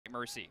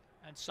Mercy.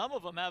 And some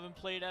of them haven't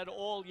played at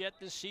all yet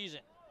this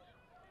season.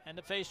 And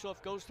the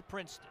faceoff goes to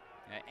Princeton.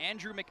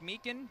 Andrew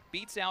McMeekin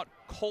beats out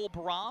Cole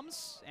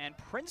Brahms, and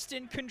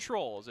Princeton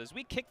controls as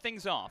we kick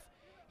things off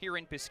here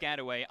in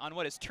Piscataway on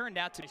what has turned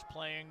out to be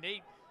playing.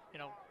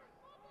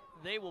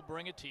 They will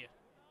bring it to you.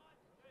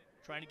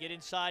 Trying to get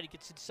inside, he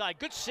gets inside.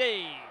 Good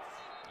save.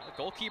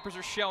 The goalkeepers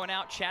are showing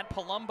out. Chad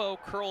Palumbo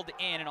curled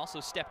in and also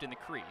stepped in the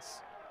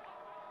crease.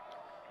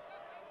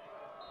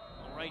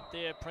 Well, right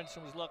there,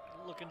 Princeton was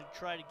looking to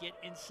try to get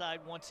inside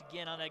once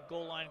again on that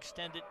goal line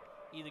extended.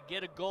 Either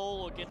get a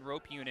goal or get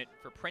rope unit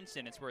for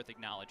Princeton, it's worth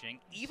acknowledging,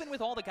 even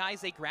with all the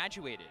guys they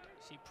graduated.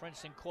 See,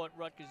 Princeton caught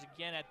Rutgers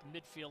again at the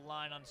midfield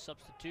line on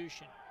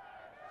substitution.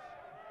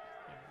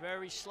 They're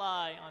very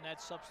sly on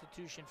that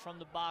substitution from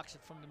the box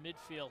and from the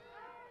midfield.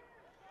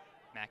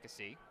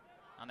 Mackesy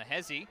on the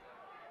hezzy.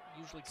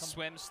 Usually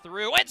swims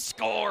through and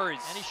scores!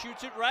 And he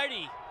shoots it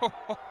righty.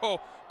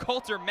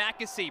 Coulter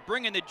Mackesy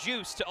bringing the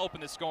juice to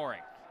open the scoring.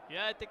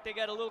 Yeah, I think they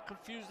got a little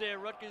confused there.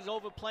 Rutgers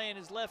overplaying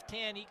his left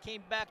hand. He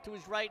came back to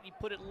his right, and he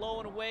put it low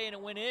and away, and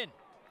it went in.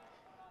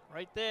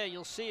 Right there,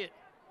 you'll see it.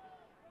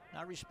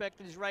 Not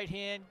respecting his right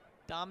hand.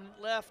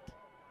 Dominant left.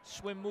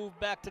 Swim move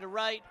back to the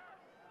right.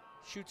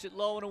 Shoots it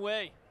low and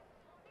away.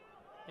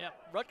 Yeah,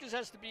 Rutgers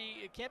has to be,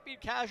 it can't be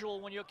casual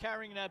when you're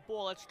carrying that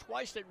ball. That's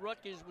twice that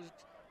Rutgers was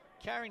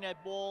carrying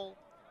that ball,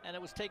 and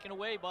it was taken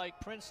away by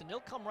Princeton.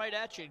 They'll come right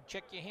at you and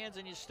check your hands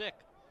and your stick.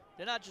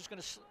 They're not just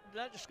going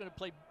to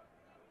play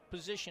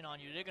position on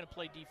you. They're going to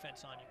play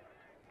defense on you.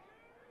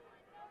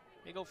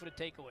 They go for the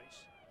takeaways.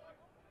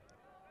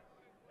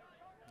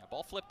 A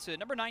ball flipped to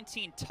number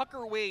 19,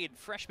 Tucker Wade,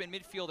 freshman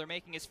midfielder,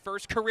 making his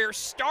first career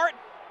start,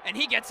 and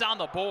he gets on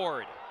the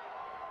board.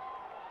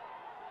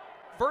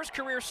 First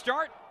career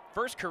start,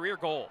 first career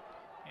goal.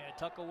 Yeah,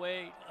 Tucker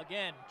Wade,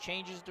 again,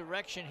 changes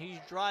direction. He's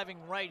driving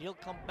right. He'll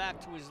come back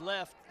to his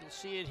left. You'll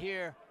see it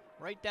here,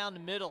 right down the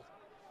middle.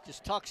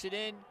 Just tucks it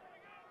in,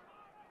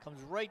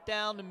 comes right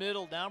down the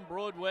middle, down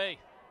Broadway.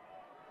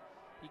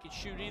 You can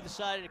shoot either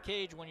side of the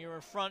cage when you're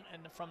in front,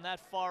 and from that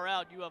far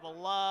out, you have a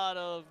lot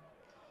of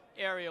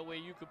area where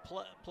you could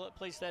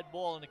place that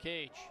ball in the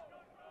cage.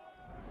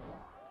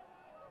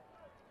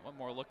 One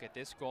more look at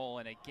this goal,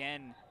 and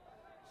again,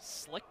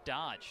 slick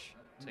dodge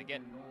to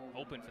get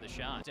open for the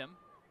shot. Good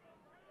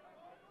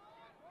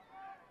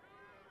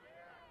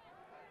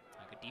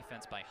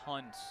defense by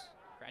Hunt.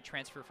 Grad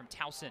transfer from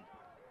Towson.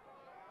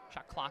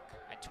 Shot clock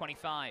at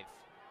 25.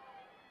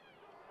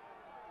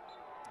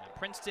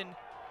 Princeton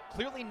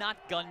clearly not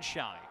gun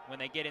shy when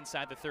they get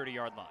inside the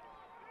 30-yard line.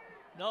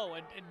 No,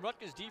 and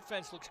Rutgers'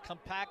 defense looks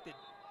compacted.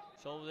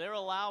 So they're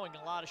allowing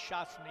a lot of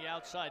shots from the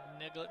outside,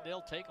 and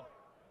they'll take them.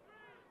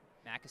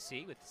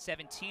 Mackesy with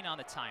 17 on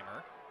the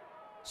timer.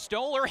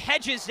 Stoller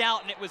hedges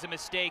out, and it was a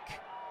mistake.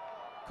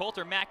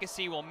 Coulter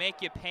Mackesy will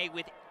make you pay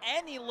with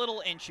any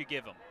little inch you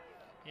give him.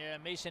 Yeah,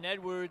 Mason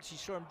Edwards, you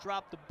saw him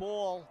drop the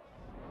ball.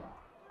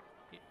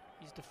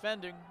 He's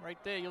defending right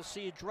there. You'll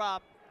see it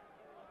drop.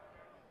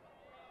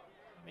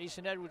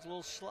 Mason Edwards a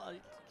little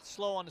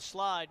slow on the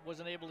slide,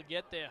 wasn't able to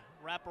get there.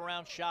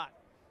 Wraparound shot.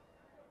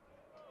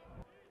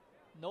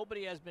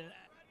 Nobody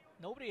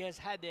has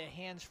had their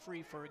hands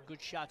free for a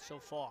good shot so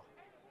far.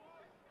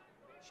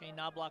 Shane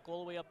Knobloch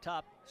all the way up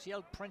top. See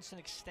how Princeton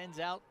extends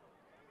out?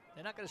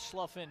 They're not going to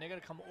slough in. They're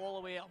going to come all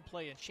the way out and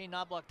play. And Shane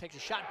Knobloch takes a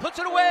shot and puts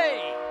it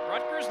away.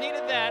 Rutgers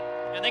needed that,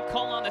 and they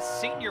call on the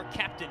senior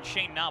captain,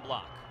 Shane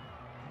Knobloch.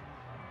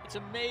 It's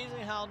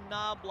amazing how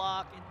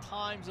Knobloch, in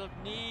times of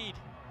need,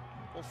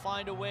 will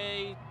find a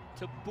way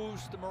to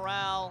boost the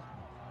morale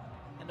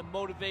and the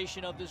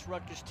motivation of this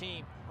Rutgers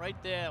team. Right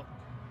there.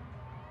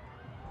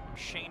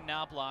 Shane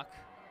Knobloch,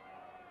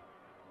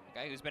 a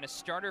guy who's been a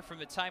starter from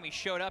the time he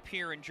showed up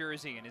here in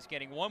Jersey and is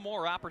getting one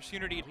more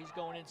opportunity. He's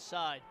going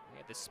inside. He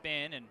had the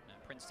spin, and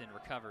Princeton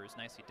recovers.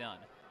 Nicely done.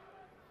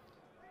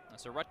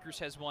 So Rutgers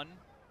has won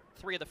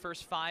 3 of the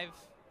first 5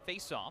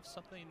 face-offs.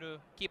 Something to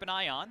keep an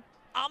eye on.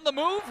 On the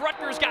move,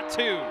 Rutgers got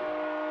 2.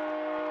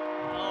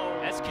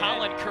 That's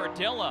Colin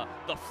Cardilla,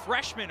 the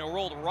freshman who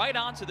rolled right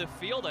onto the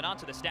field and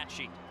onto the stat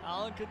sheet.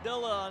 Colin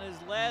Cardilla, on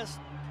his last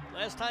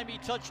time he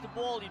touched the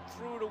ball, he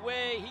threw it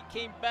away. He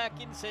came back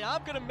in and said,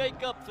 I'm going to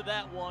make up for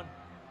that one.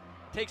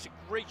 Takes a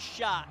great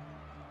shot.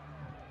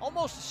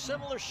 Almost a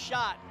similar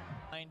shot.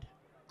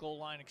 Goal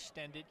line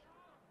extended.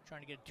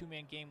 Trying to get a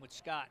 2-man game with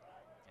Scott.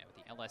 Yeah,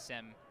 with the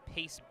LSM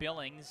Pace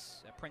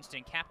Billings, a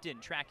Princeton captain,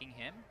 tracking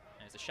him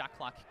as the shot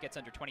clock gets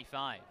under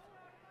 25.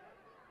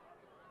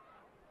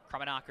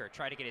 Krummenacher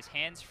tried to get his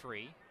hands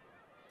free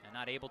and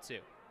not able to.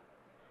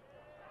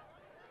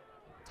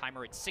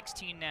 Timer at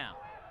 16 now.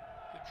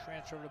 Good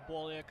transfer of the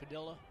ball there,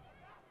 Cardilla.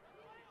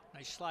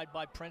 Nice slide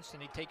by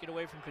Princeton. They take it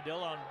away from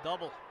Cardilla on a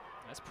double.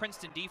 That's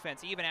Princeton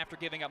defense, even after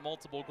giving up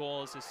multiple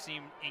goals, has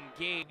seemed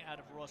engaged. Out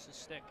of Ross's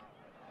stick.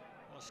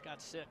 Ross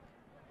got sick.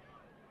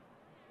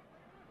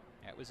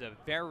 It was a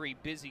very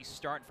busy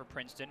start for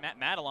Princeton. Matt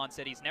Madelon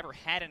said he's never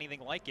had anything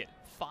like it.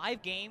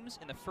 5 games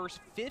in the first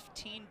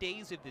 15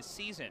 days of this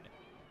season.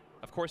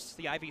 Of course,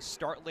 the Ivy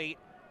start late,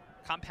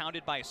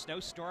 compounded by a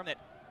snowstorm that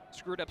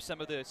screwed up some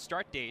of the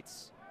start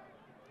dates.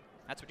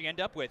 That's what you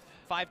end up with.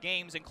 5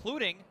 games,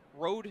 including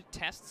road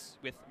tests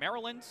with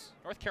Maryland,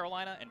 North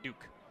Carolina, and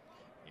Duke.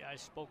 Yeah, I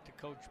spoke to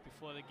Coach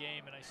before the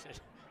game, and I said,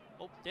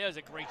 oh, there's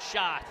a great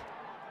shot.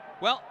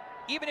 Well,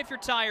 even if you're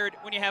tired,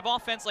 when you have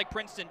offense like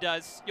Princeton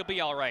does, you'll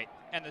be all right.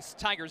 And the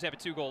Tigers have a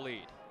 2-goal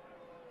lead.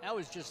 That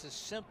was just a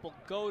simple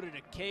go to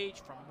the cage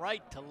from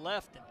right to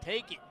left and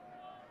take it.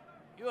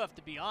 You have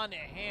to be on their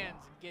hands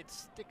and get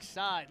stick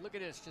side. Look at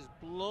this, just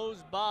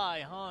blows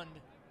by Hund,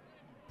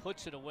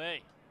 puts it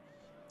away.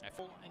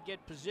 And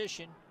get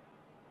position.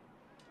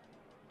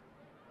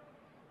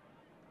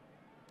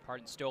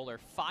 Hardin Stoller,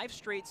 5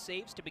 straight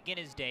saves to begin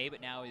his day, but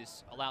now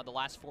he's allowed the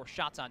last 4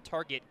 shots on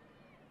target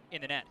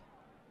in the net.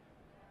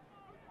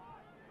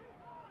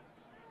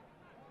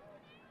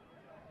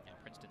 And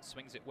Princeton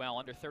swings it well,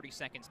 under 30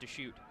 seconds to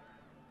shoot.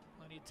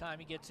 Plenty of time,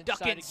 he gets inside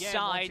Duck inside,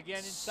 again. Once again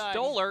inside.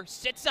 Stoller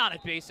sits on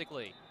it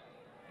basically.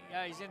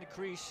 Yeah, he's in the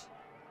crease.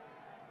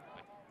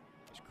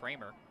 There's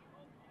Kramer.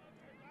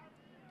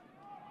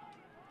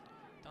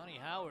 Donnie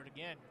Howard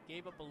again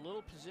gave up a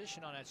little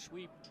position on that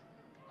sweep.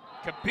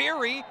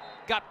 Kabiri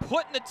got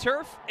put in the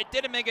turf. It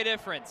didn't make a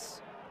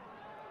difference.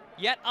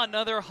 Yet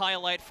another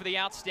highlight for the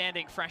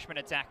outstanding freshman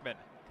attackman.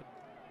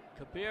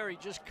 Kabiri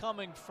just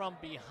coming from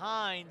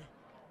behind,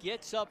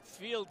 gets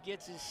upfield,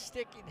 gets his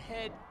stick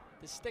head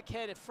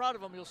in front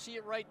of him. You'll see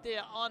it right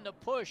there on the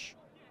push.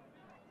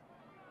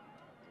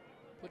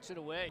 Puts it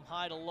away,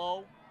 high to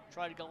low.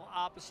 Tried to go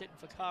opposite,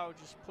 and Vaccaro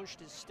just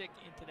pushed his stick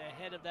into the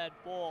head of that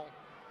ball.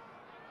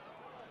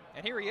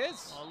 And here he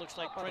is. Oh, it looks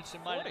like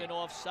Princeton might have been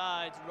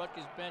offsides.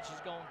 Rutgers bench is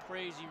going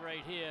crazy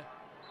right here.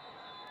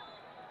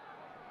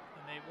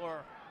 And they were.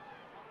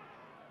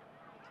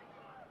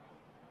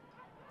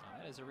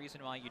 And that is the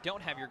reason why you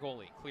don't have your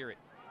goalie clear it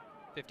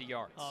 50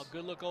 yards. Oh,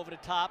 good look over the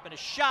top and a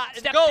shot.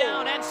 Step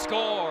down and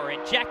score.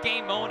 And Jack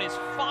Amon is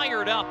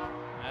fired up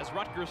as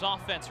Rutgers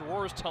offense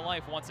roars to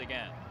life once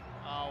again.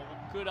 Oh,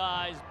 good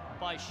eyes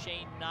by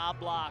Shane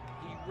Knobloch.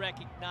 He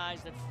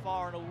recognized it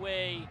far and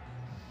away.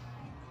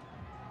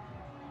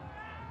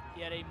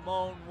 He had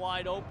Amon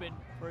wide open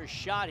for a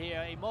shot here.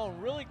 Amon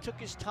really took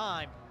his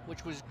time,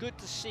 which was good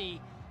to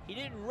see. He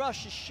didn't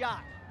rush his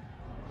shot.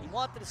 He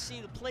wanted to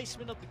see the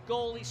placement of the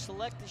goalie,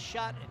 select his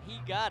shot, and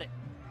he got it.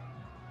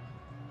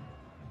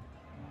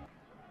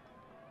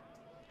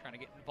 Trying to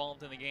get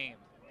involved in the game.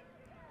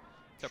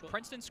 So Sure.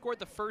 Princeton scored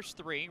the first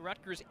 3.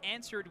 Rutgers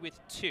answered with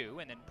 2,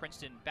 and then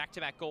Princeton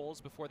back-to-back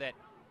goals before that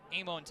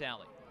Amon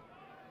tally.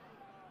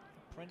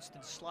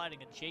 Princeton sliding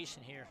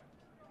adjacent here.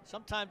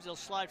 Sometimes they'll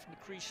slide from the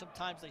crease,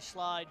 sometimes they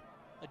slide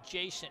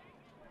adjacent.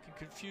 Can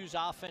confuse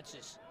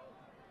offenses.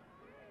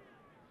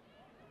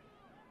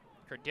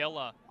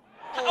 Cardilla.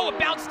 Oh, it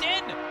bounced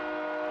in!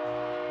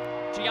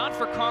 Gian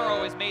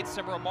Vaccaro has made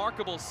some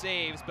remarkable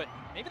saves, but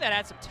maybe that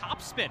had some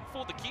topspin,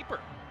 fooled the keeper.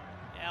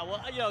 Yeah,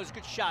 well, you know, it was a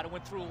good shot. It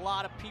went through a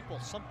lot of people.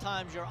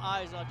 Sometimes your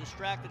eyes are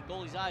distracted, the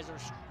goalie's eyes are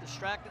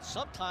distracted.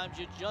 Sometimes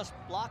you're just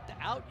blocked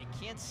out. You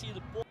can't see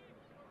the ball.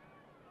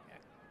 Yeah,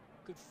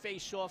 good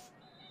face-off,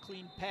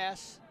 clean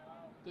pass,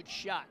 good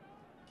shot.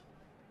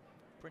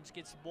 Prince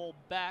gets the ball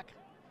back.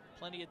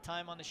 Plenty of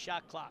time on the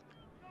shot clock.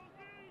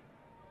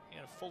 You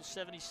got a full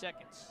 70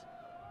 seconds.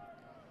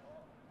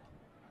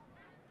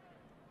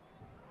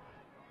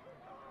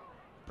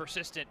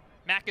 Persistent.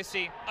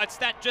 Mackesy. It's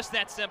just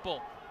that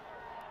simple.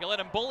 You let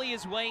him bully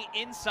his way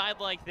inside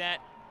like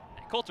that.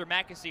 And Coulter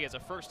Mackesy has a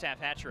first-half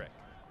hat trick.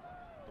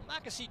 Well,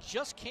 Mackesy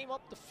just came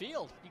up the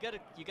field. You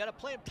gotta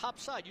play him top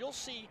side. You'll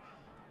see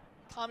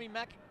Tommy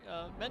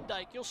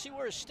Mendyke. You'll see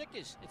where his stick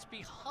is. It's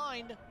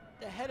behind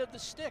the head of the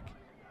stick.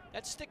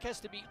 That stick has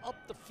to be up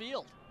the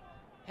field,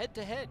 head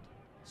to head.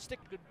 Stick,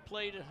 good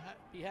play to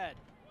be had.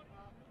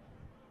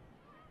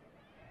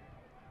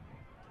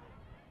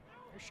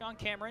 Here's Sean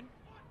Cameron,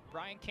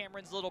 Brian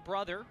Cameron's little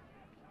brother.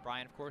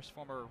 Brian, of course,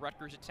 former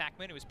Rutgers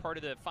attackman who was part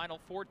of the Final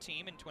Four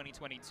team in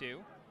 2022.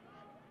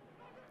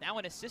 Now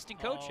an assistant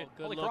coach at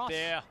Holy Cross.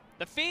 There.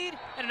 The feed,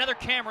 and another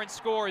Cameron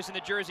scores in the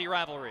Jersey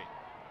rivalry.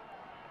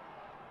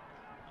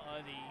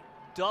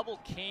 The double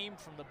came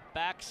from the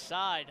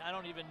backside. I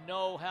don't even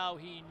know how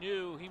he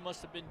knew. He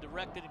must have been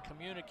directed and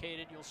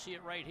communicated. You'll see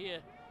it right here.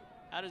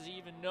 How does he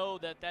even know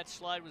that that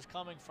slide was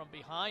coming from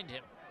behind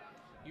him?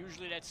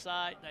 Usually that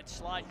slide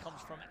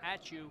comes from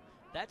at you.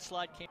 That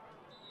slide came.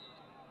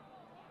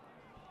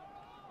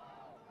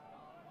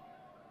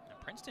 Now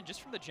Princeton,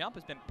 just from the jump,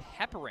 has been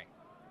peppering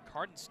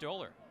Hardin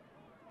Stoller.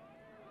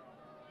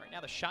 Right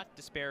now the shot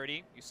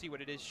disparity, you see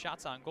what it is,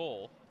 shots on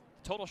goal.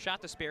 The total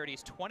shot disparity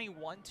is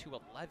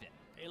 21-11.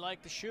 They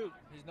like to shoot.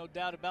 There's no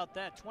doubt about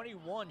that.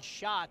 21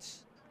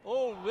 shots.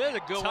 Oh, there's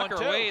a good one, too.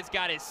 Tucker Wade's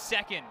got his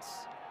seconds.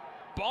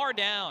 Bar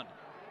down.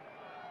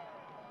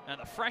 And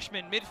the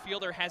freshman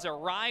midfielder has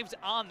arrived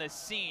on the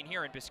scene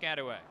here in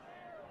Piscataway.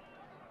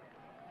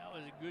 That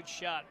was a good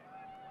shot.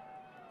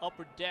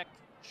 Upper deck,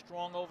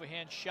 strong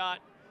overhand shot.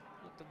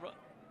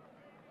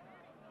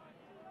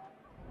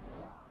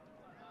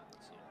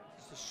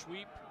 It's a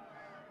sweep.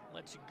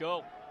 Lets it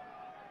go.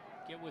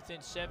 Get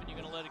within 7, you're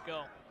going to let it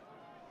go.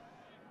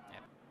 Yeah.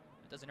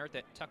 It doesn't hurt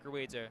that Tucker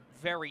Wade's a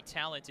very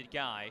talented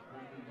guy.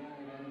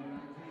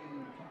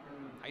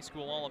 High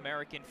school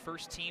All-American,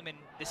 first team in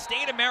the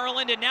state of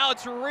Maryland, and now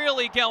it's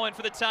really going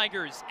for the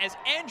Tigers as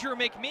Andrew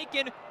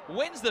McMeekin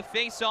wins the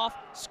face-off,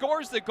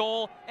 scores the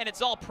goal, and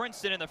it's all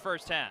Princeton in the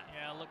first half.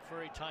 Yeah, look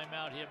for a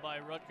timeout here by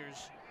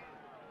Rutgers.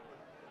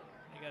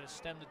 They got to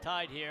stem the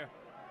tide here.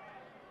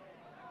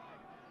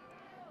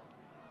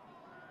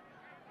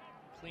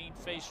 Clean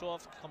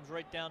face-off, comes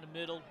right down the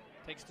middle,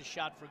 takes the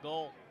shot for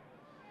goal.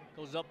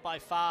 Goes up by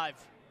 5.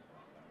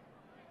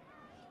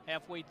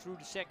 Halfway through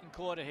the second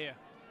quarter here.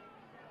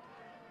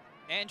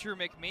 Andrew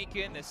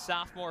McMeekin, the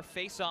sophomore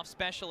face-off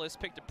specialist,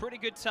 picked a pretty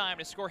good time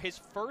to score his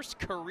first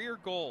career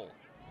goal.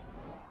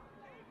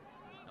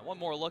 Now one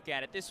more look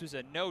at it. This was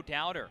a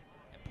no-doubter.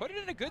 And put it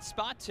in a good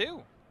spot,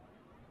 too.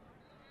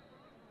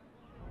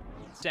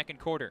 Second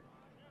quarter.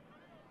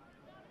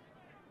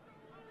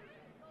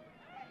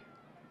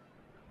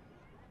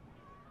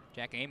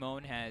 Jack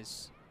Amon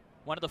has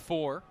one of the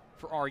 4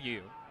 for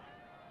RU.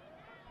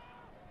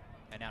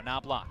 And now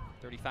Knobloch,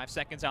 35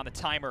 seconds on the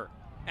timer.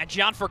 And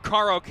John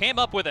Furcaro came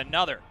up with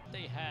another.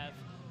 They have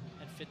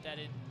and fit that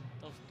in,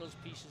 those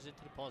pieces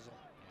into the puzzle.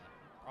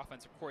 Yeah.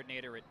 Offensive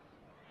coordinator at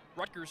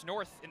Rutgers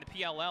North in the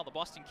PLL, the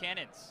Boston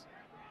Cannons,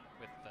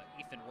 with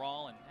Ethan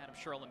Rawl and Adam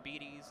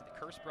Sherlin-Beatties, the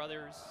Curse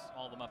brothers,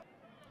 all of them up.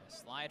 A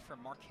slide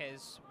from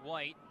Marquez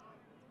White,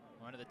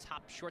 one of the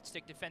top short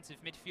stick defensive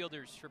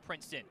midfielders for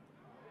Princeton.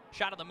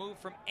 Shot on the move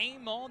from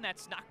Amon,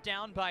 that's knocked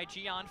down by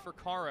Gian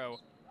Furcaro.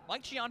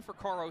 Like Gian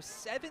Furcaro,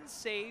 7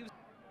 saves.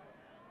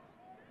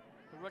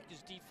 The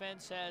Rutgers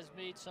defense has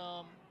made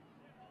some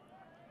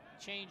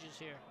changes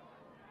here.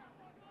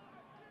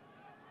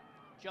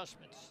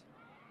 Adjustments.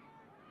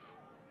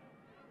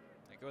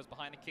 It goes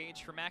behind the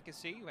cage for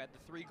Mackesy, who had the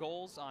 3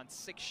 goals on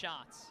 6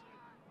 shots.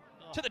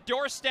 Oh. To the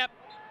doorstep,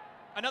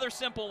 another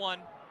simple one.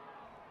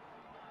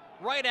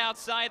 Right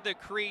outside the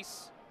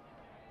crease.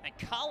 And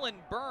Colin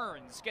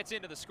Burns gets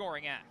into the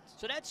scoring act.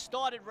 So that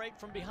started right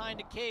from behind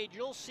the cage.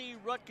 You'll see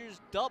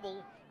Rutgers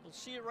double. You'll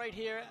see it right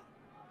here.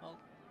 Well,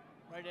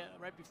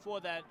 right before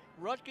that,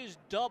 Rutgers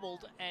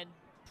doubled, and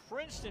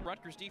Princeton.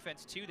 Rutgers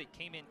defense, too, that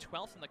came in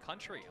 12th in the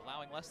country,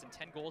 allowing less than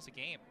 10 goals a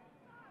game.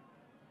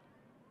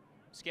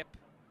 Skip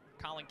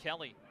Colin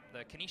Kelly,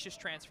 the Canisius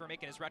transfer,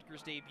 making his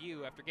Rutgers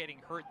debut after getting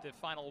hurt the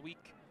final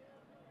week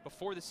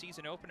before the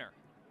season opener.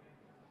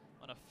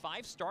 One of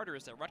 5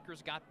 starters that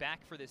Rutgers got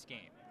back for this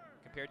game,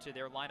 compared to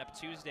their lineup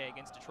Tuesday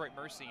against Detroit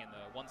Mercy in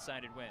the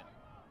one-sided win.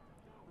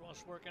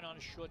 Ross working on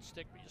a short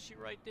stick, but you see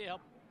right there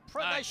how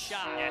nice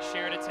shot. Yeah,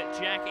 shared it to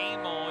Jack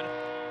Amon.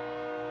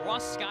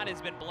 Ross Scott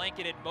has been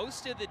blanketed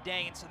most of the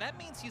day, and so that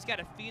means he's got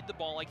to feed the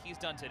ball like he's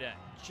done today.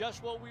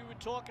 Just what we were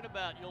talking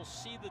about. You'll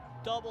see the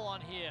double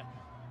on here.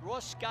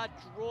 Ross Scott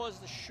draws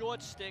the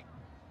short stick.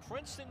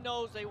 Princeton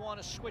knows they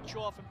want to switch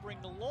off and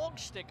bring the long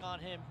stick on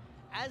him.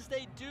 As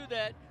they do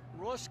that,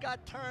 Ross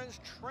Scott turns,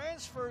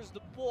 transfers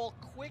the ball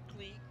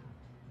quickly,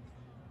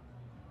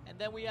 and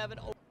then we have an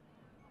open.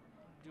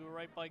 Do it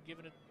right by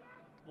giving it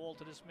the ball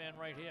to this man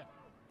right here.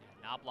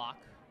 Yeah, Knobloch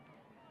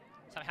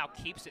somehow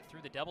keeps it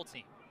through the double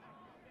team.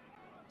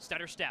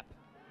 Stutter step.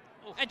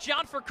 Oof. And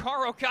John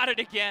Furcaro got it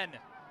again.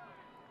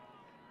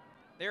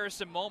 There are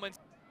some moments.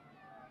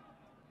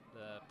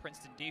 The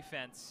Princeton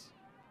defense.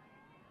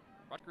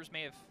 Rutgers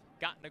may have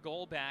gotten a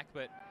goal back,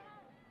 but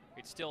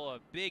it's still a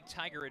big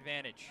Tiger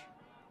advantage.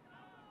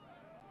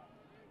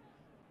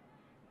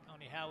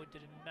 Tony Howard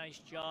did a nice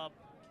job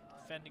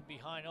defending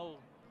behind. Oh,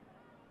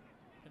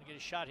 gonna get a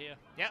shot here.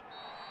 Yep.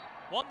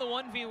 Won the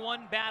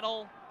 1v1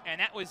 battle, and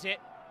that was it.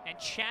 And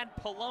Chad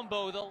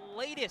Palumbo, the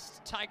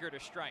latest Tiger to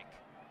strike.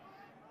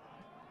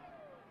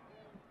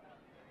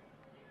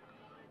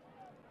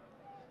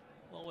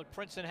 Well, what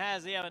Princeton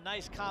has, they have a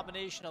nice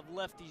combination of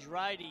lefties,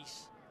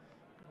 righties.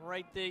 And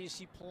right there you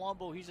see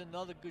Palumbo, he's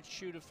another good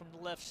shooter from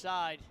the left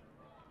side.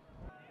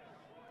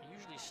 They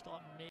usually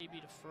start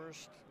maybe the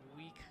first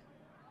week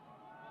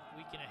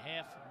and a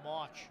half of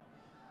March.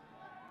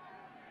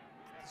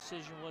 The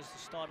decision was to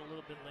start a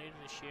little bit later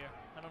this year.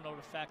 I don't know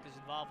the factors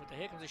involved with it.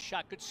 Here comes a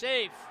shot, good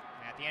save.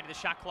 And at the end of the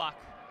shot clock,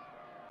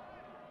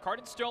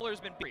 Cardin Stoller has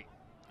been free.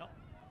 Oh.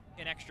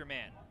 An extra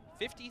man,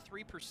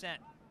 53%.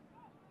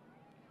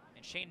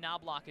 And Shane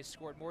Knobloch has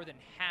scored more than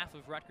half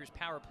of Rutgers'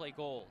 power play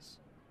goals.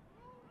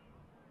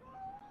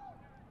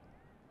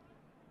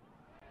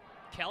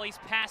 Kelly's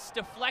pass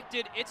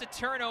deflected. It's a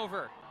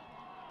turnover.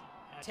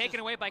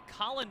 Taken away by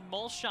Colin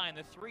Mulshine,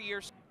 the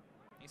 3-year.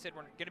 He said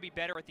we're going to be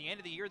better at the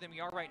end of the year than we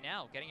are right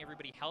now, getting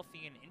everybody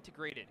healthy and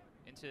integrated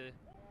into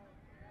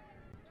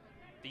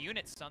the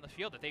units on the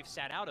field that they've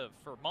sat out of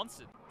for months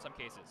in some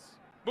cases.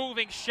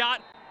 Moving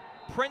shot.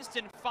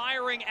 Princeton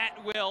firing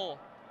at will.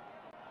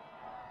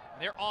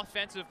 Their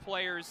offensive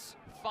players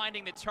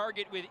finding the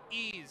target with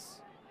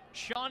ease.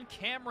 Sean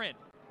Cameron,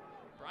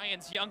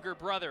 Brian's younger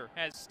brother,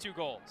 has 2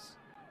 goals.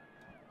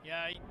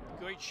 Yeah,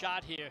 great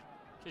shot here.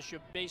 Just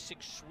your basic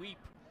sweep.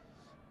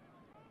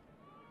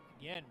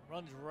 Again,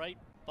 runs right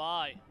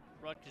by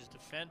Rutgers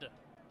defender.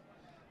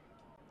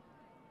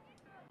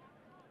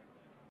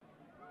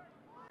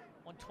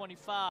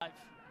 125.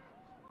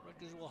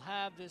 Rutgers will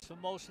have this for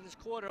most of this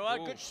quarter.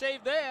 Oh, good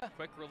save there.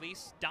 Quick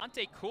release.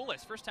 Dante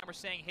Koulis, first time we're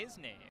saying his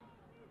name.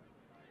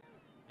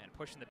 And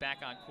pushing the back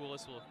on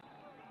Koulis will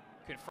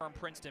confirm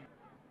Princeton.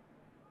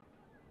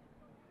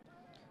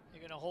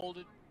 They're going to hold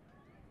it.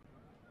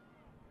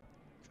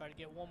 Try to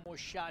get one more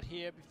shot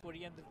here before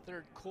the end of the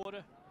third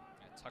quarter.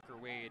 And Tucker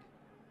Wade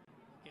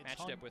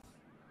matched up with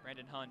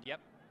Brandon Hund. Yep.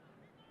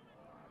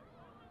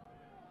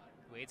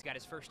 Wade's got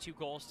his first 2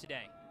 goals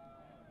today.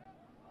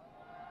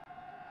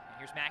 And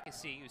here's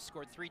Mackesy, who's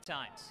scored 3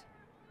 times.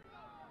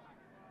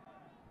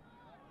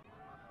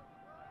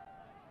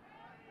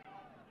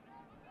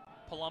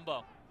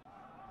 Palumbo.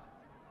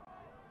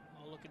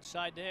 Oh, look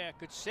inside there.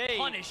 Good save.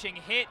 Punishing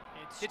hit.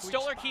 Did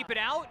Stoller keep it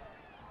out?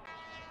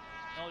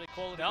 No, they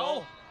call it a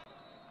goal.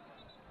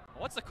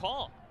 What's the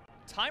call?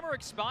 Timer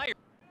expired.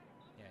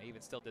 Yeah,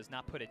 even still does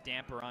not put a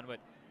damper on what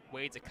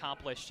Wade's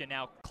accomplished. And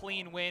now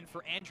clean win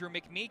for Andrew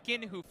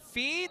McMeekin, who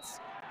feeds,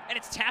 and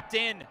it's tapped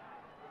in.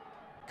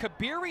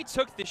 Kabiri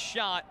took the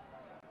shot.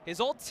 His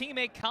old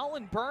teammate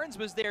Colin Burns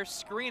was there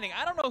screening.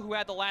 I don't know who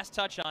had the last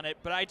touch on it,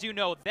 but I do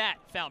know that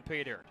found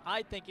pay dirt.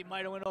 I think it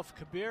might have went off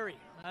Kabiri,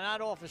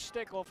 not off his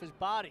stick, off his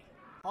body.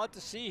 Hard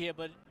to see here,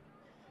 but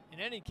in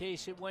any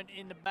case, it went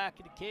in the back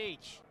of the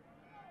cage.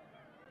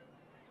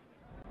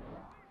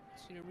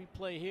 See the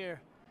replay here.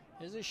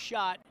 There's a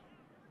shot.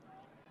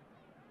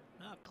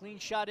 Clean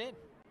shot in.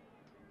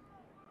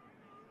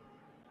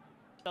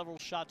 Several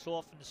shots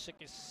off in the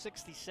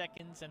 60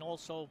 seconds and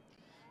also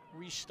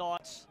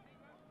restarts.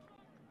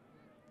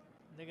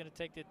 They're going to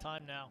take their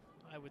time now,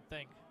 I would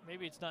think.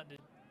 Maybe it's not in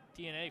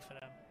the DNA for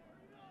them.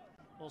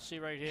 We'll see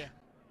right here.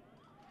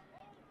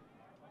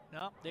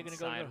 No, they're going to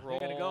go. They're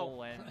going to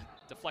go and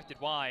deflected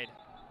wide,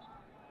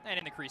 and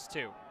in the crease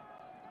too.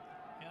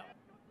 Yep.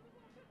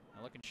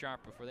 Now looking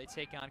sharp before they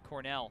take on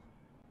Cornell.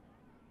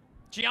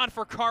 Gian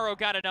Forcaro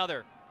got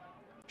another.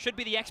 Should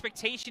be the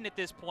expectation at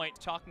this point.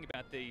 Talking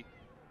about the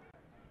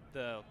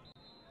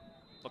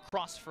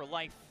Lacrosse for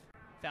Life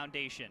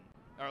Foundation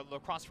or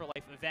Lacrosse for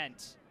Life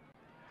event.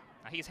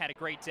 He's had a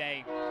great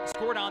day.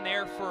 Scored on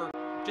there for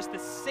just the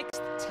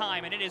 6th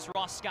time, and it is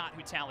Ross Scott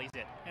who tallies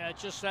it. Yeah,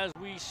 just as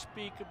we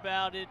speak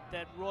about it,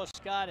 that Ross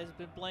Scott has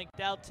been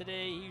blanked out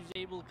today. He was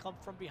able to come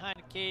from behind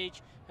the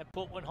cage and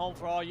put one home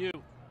for RU.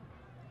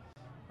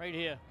 Right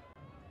here.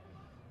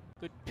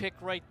 Good pick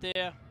right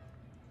there.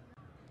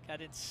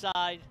 Got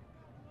inside,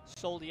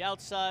 sold the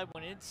outside,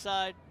 went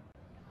inside.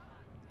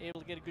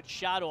 Able to get a good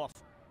shot off.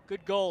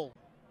 Good goal.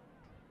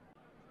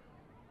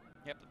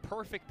 Yep, the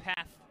perfect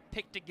path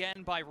picked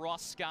again by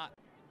Ross Scott.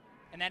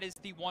 And that is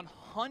the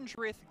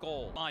 100th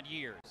goal on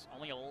years.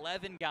 Only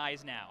 11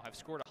 guys now have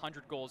scored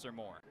 100 goals or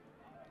more.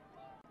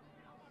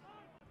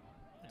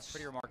 That's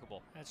pretty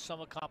remarkable. That's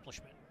some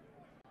accomplishment.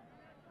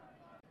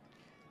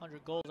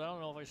 100 goals. I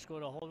don't know if I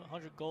scored a whole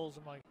 100 goals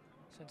in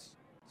since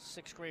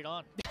 6th grade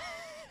on.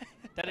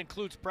 That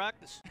includes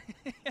practice.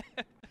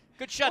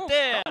 Good shot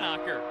there.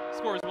 Krummenacher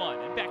scores 1.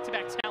 And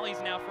back-to-back tallies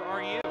now for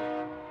RU.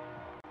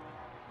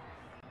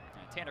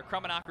 Tanner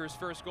Krummenacher's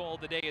first goal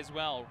of the day as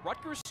well.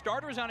 Rutgers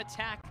starters on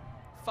attack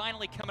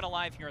finally coming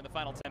alive here in the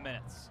final 10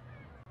 minutes.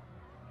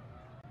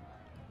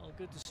 Well,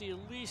 good to see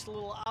at least a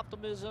little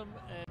optimism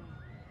and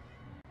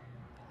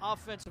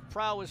offensive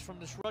prowess from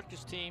this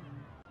Rutgers team.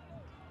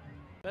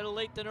 Better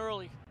late than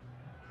early.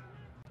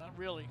 Not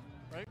really,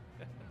 right?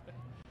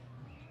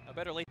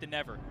 Better late than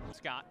never.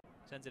 Scott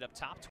sends it up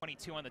top,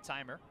 22 on the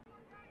timer.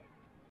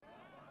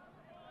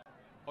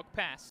 Hook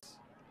pass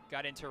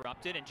got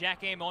interrupted, and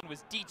Jack Amon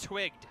was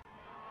de-twigged.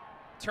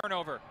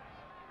 Turnover.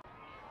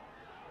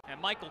 And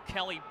Michael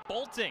Kelly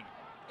bolting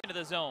into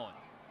the zone.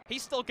 He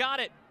still got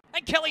it,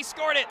 and Kelly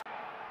scored it.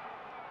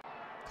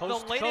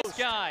 Coast the latest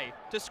guy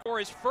to score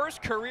his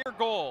first career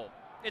goal.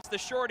 It's the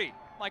shorty,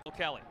 Michael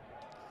Kelly.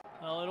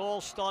 Well, it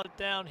all started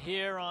down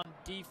here on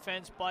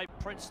defense by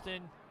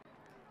Princeton.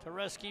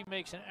 Tereski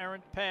makes an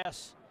errant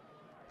pass.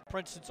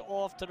 Princeton's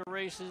off to the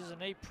races, and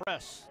they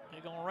press.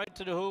 They're going right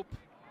to the hoop.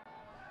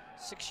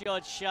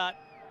 6-yard shot.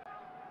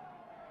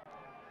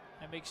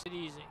 That makes it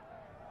easy.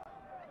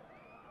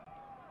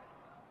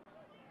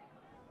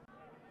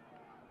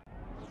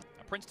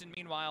 Princeton,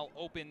 meanwhile,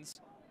 opens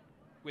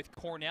with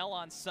Cornell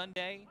on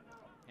Sunday,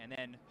 and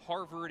then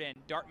Harvard and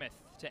Dartmouth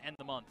to end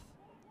the month.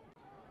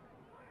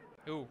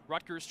 Ooh,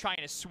 Rutgers trying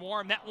to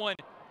swarm. That one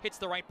hits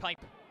the right pipe.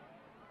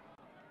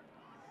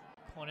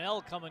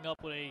 Cornell coming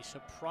up with a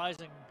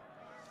surprising,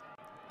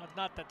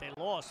 not that they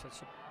lost, but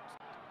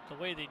the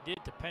way they did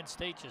to Penn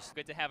State. Just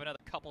good to have another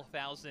couple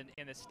thousand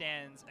in the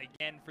stands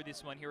again for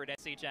this one here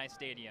at SHI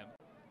Stadium.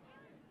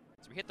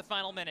 So we hit the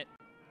final minute.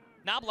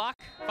 Knobloch,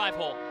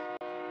 5-hole.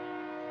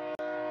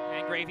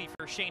 And gravy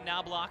for Shane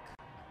Knobloch.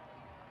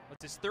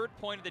 What's his 3rd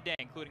point of the day,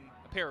 including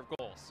a pair of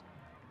goals?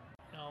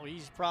 No,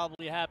 he's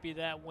probably happy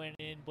that went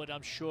in, but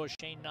I'm sure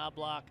Shane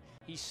Knobloch,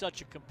 he's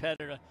such a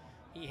competitor.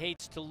 He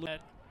hates to lose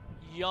that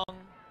young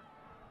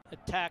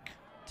attack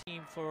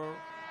team for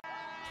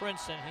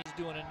Princeton. He's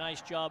doing a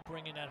nice job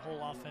bringing that whole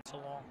offense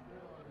along.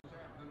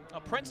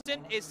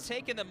 Princeton is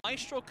taking the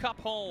Maestro Cup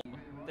home.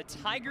 The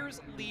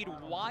Tigers lead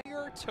wire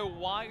wire to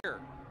wire.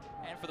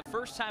 And for the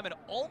first time in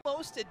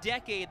almost a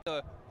decade,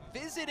 the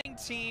visiting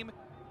team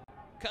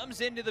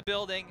comes into the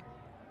building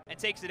and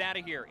takes it out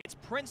of here. It's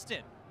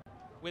Princeton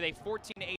with a 14-8